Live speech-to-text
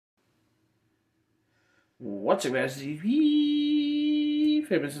What's up, guys? Famous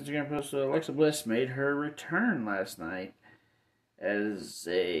Instagram post: Alexa Bliss made her return last night as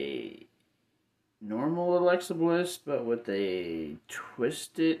a normal Alexa Bliss, but with a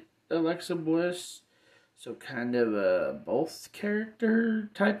twisted Alexa Bliss. So, kind of a both character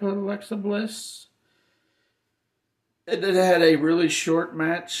type of Alexa Bliss. And it had a really short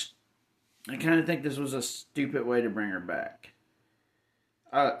match. I kind of think this was a stupid way to bring her back.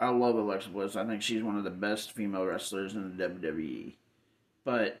 I love Alexa Bliss. I think she's one of the best female wrestlers in the WWE.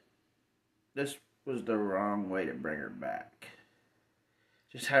 But this was the wrong way to bring her back.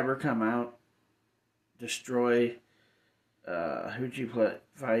 Just have her come out, destroy, who'd you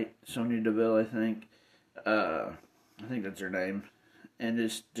fight? Sonya Deville, I think. I think that's her name. And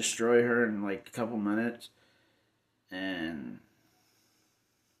just destroy her in like a couple minutes. And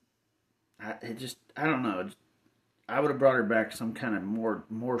I don't know. I would have brought her back some kind of more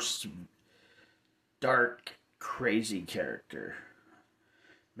dark, crazy character.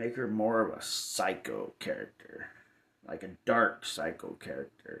 Make her more of a psycho character. Like a dark psycho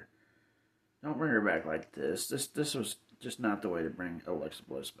character. Don't bring her back like this. This was just not the way to bring Alexa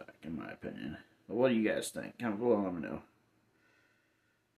Bliss back, in my opinion. But what do you guys think? Comment below and let me know.